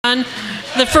everyone.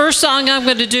 The first song I'm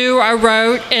going to do, I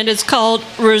wrote, and it's called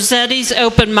Rosati's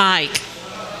Open Mic.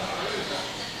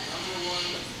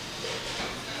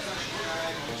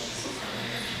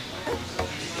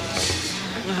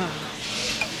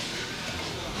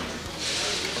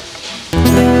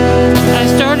 I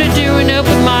started doing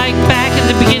open mic back at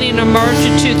the beginning of March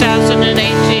of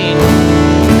 2018.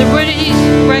 The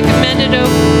Woodies recommended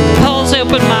Paul's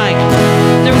open mic.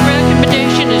 The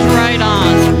recommendation is right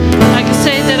on. I can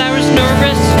say that I was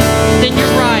nervous, then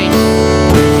you're right.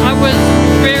 I was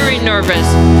very nervous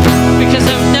because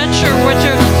I'm not sure what to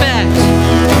expect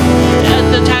at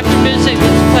the type of music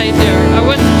that's played there. I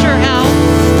wasn't sure how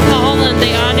Paul and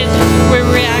the audience would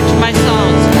react to my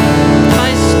songs.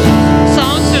 My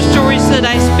songs are stories that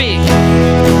I speak.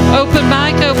 Open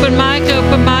mic, open mic,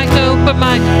 open mic, open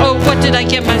mic. Oh, what did I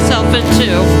get myself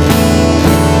into?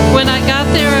 When I got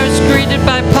there, I was greeted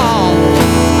by Paul.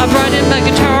 I brought in my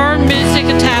guitar, music,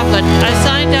 and tablet. I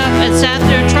signed up and sat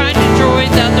there trying to enjoy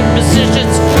the other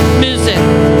musicians' music.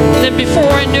 Then before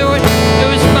I knew it, it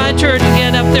was my turn to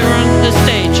get up there on the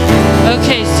stage.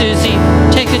 Okay, Susie,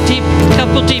 take a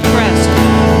couple deep breaths.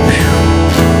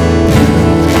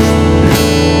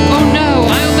 Oh no,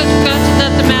 I almost forgot to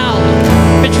let them out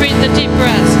between the deep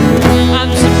breaths.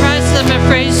 I'm surprised that my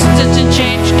phrase didn't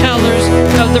change colors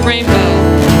of the rainbow.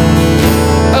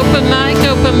 Open mic,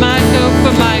 open mic,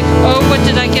 open mic. Oh, what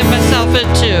did I get myself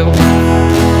into?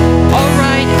 All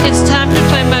right, it's time to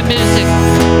play my music.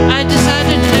 I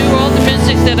decided to do all the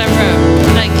music that I wrote,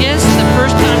 and I guess the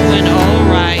first time went all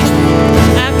right.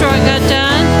 After I got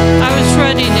done, I was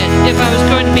dreading it, if I was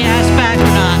going to be asked back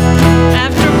or not.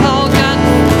 After Paul got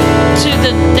to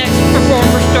the next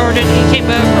performer started, he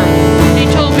came over. He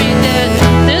told me that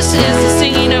this is the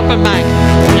singing open mic,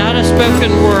 not a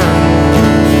spoken word.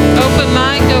 Open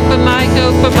mic, open mic,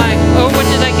 open mic. Oh, what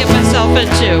did I get myself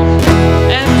into?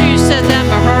 After you said that,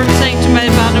 my heart sank to my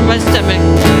bottom of my stomach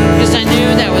because I knew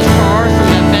that was far from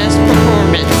my best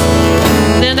performance.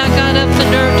 Then I got up the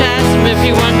nerve to ask him if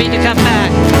he wanted me to come back.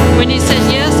 When he said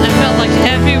yes, I felt like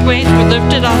heavy weights were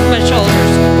lifted off my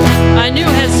shoulders. I knew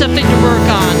I had something to work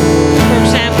on. For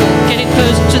example, getting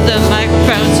close to the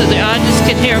microphone so the audience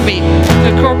could hear me,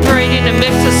 incorporating a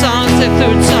mix of songs that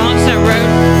include songs I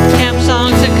wrote, camp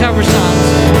songs, and cover songs.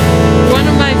 One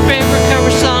of my favorite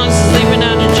cover songs is Leaving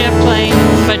on a Jet Plane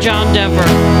by John Denver.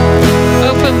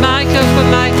 Open mic, open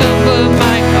mic, open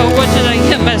mic. Oh, what did I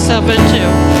get myself into?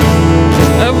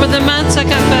 Over the months, I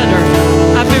got better.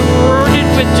 I've been rewarded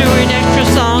with doing extra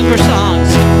songs.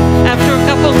 After a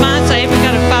couple of months, I even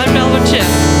got a $5 tip.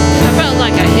 I felt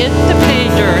like I hit the pay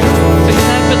dirt because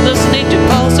I've been listening to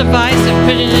Paul's advice and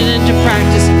putting it into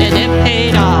practice, and it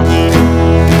paid off.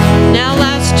 Now,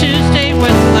 last Tuesday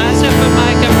was the last open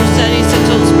mic of Rosati's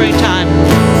until springtime.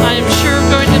 I am sure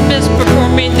going to miss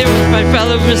performing there with my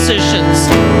fellow musicians.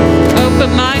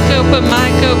 Open mic, open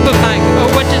mic, open mic.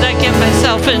 Oh, what did I get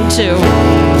myself into?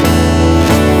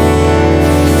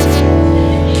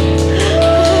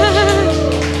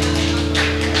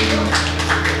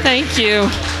 Thank you.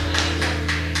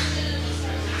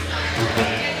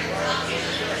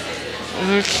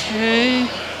 Okay.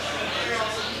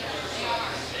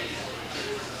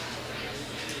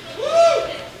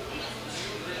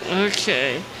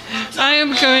 Okay. I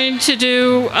am going to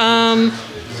do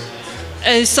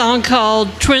a song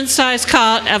called Twin Size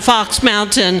Cot at Fox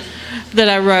Mountain that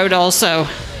I wrote also.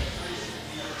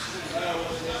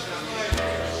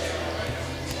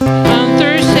 On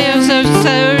Thursday, I was so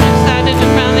excited to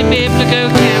finally be able to go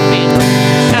camping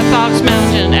at Fox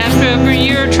Mountain after over a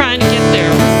year trying to get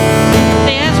there.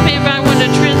 They asked me if I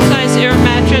wanted a twin size air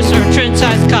mattress or a twin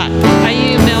size cot. I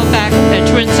emailed back a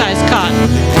twin size cot.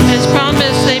 As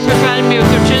promised, they provided me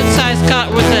with a twin size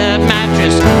cot with a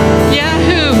mattress.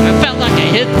 Yahoo! I felt like I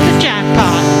hit the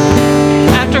jackpot.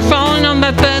 After falling on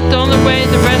my butt the only way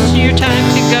the rest of your time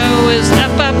can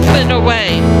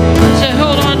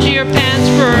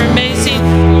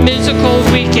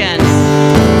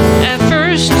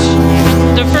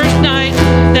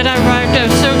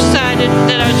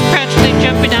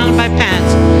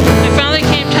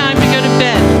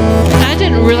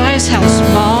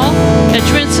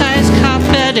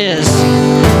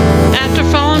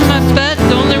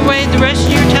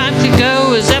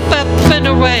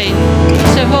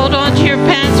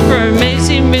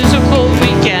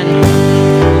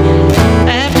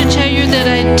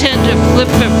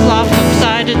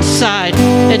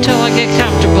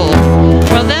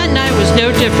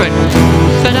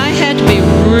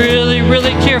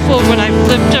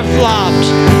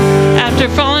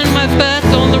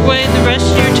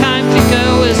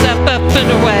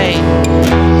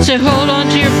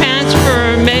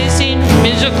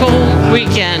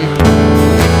weekend.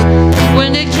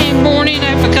 When it came morning,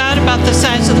 I forgot about the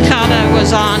size of the cot I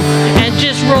was on and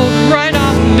just rolled right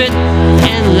off of it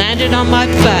and landed on my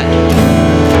butt.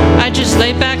 I just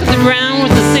lay back on the ground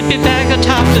with the sleeping bag on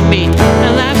top of me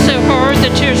and laughed so hard the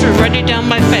tears were running down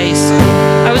my face.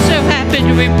 I was so happy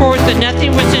to report that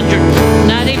nothing was injured,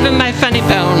 not even my funny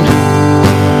bone.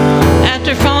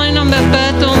 After falling on my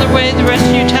butt, the only way the rest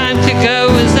of your time could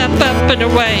go is up, up, and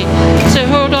away. So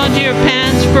hold on to your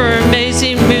pants for an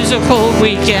amazing musical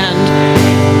weekend.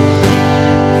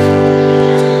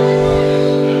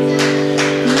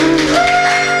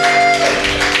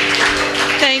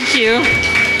 Thank you.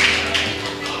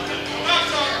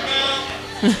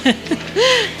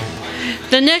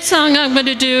 The next song I'm going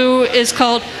to do is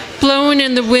called Blowing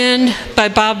in the Wind by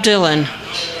Bob Dylan.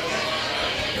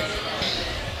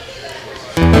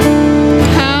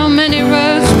 How many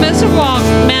roads must a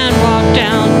man walk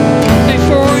down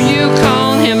before you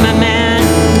call him a man?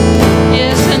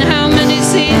 Yes, and how many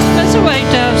seas must a white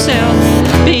dove sail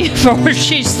before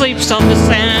she sleeps on the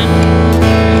sand?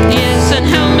 Yes, and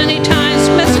how many times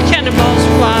must cannonballs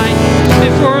fly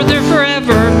before they're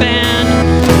forever banned?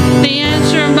 The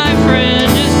answer, my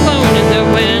friend, is blowing in the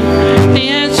wind. The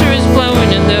answer is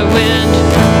blowing in the wind.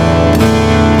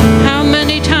 How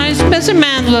many times must a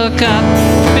man look up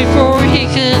before he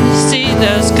can see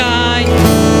the sky?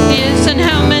 Yes, and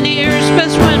how many ears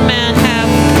must one man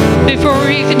have before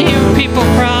he can hear people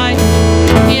cry?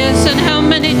 Yes, and how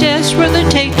many deaths will it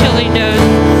take till he knows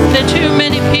that too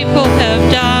many people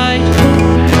have died?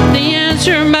 The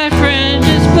answer, my friend,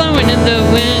 is blowing in the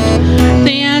wind.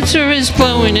 The answer is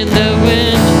blowing in the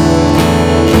wind.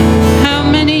 How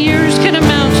many years can a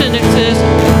mountain exist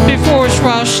before it's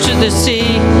washed to the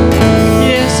sea?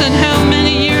 Yes, and how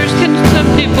many years can some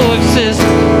people exist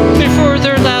before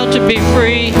they're allowed to be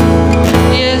free?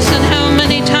 Yes, and how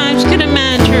many times can a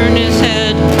man turn his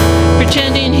head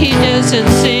pretending he doesn't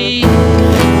see?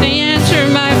 The answer,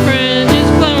 my friend, is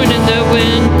blowing in the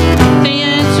wind. The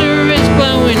answer is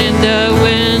blowing in the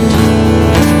wind.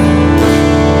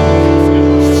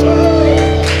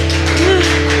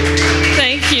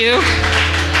 Thank you.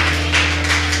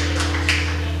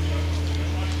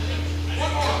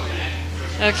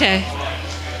 Okay.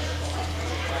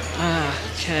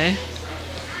 Okay.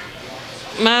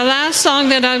 My last song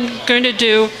that I'm going to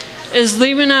do is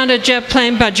Leaving on a Jet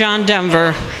Plane by John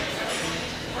Denver.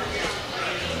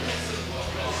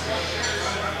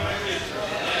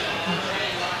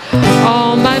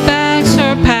 All my bags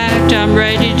are packed, I'm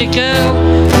ready to go.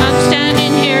 I'm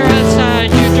standing here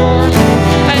outside your door.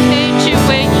 I hate to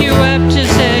wake you up to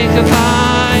say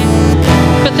goodbye,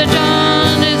 but the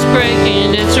dawn is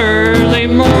breaking, it's early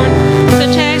morn. The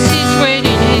taxi's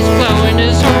waiting, he's blowing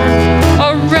his horn.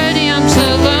 Already I'm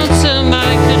so lonesome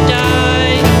I could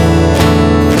die.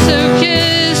 So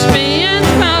kiss me and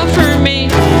smile for me.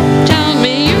 Tell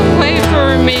me you wait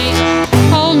for me.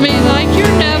 Hold me like you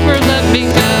never let me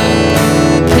go.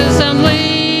 'Cause I'm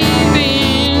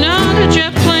leaving on a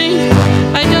jet plane.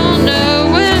 I don't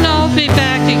know when I'll be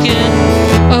back again.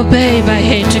 Oh babe, I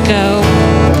hate to go.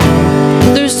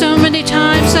 There's so many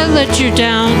times I let you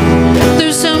down.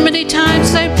 There's so many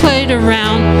times I played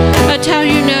around. That's how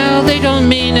you know they don't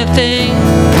mean a thing.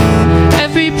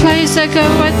 Every place I go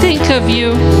I think of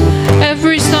you.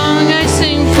 Every song I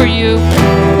sing for you.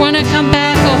 When I come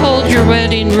back I'll hold your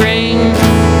wedding ring.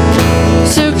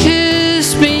 So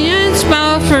kiss me and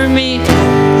smile for me.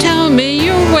 Tell me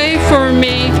you'll wait for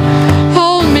me.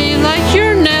 Hold me like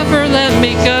you'll never let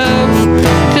me go.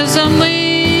 'Cause I'm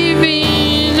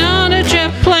leaving on a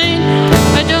jet plane.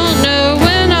 I don't know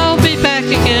when I'll be back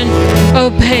again. Oh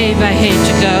babe, I hate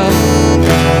to go.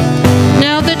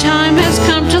 Now the time has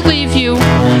come to leave you.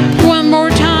 One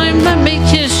more time, let me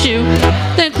kiss you.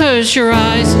 Then close your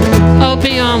eyes, I'll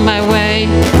be on my way.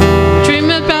 Dream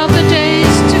about the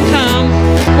days to come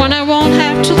when I won't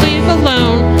have to leave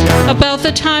alone. About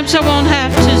the times I won't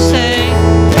have to say.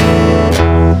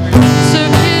 So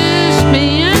kiss me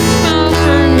and smile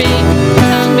for me.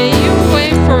 Tell me you'll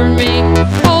wait for me.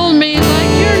 Hold me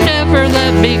like you'll never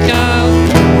let me go.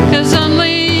 'Cause I'm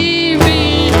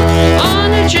leaving on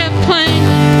a jet plane.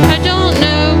 I don't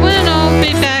know when I'll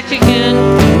be back again.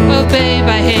 Oh babe,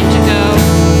 I hate to go.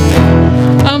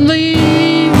 I'm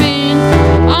leaving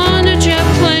on a jet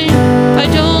plane. I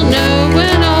don't know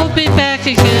when I'll be back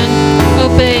again. Oh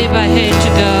babe, I hate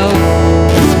to go.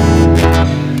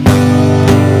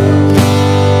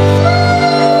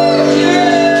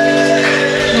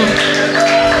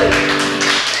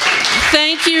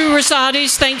 Thank you,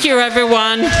 Rosatis. Thank you,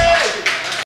 everyone.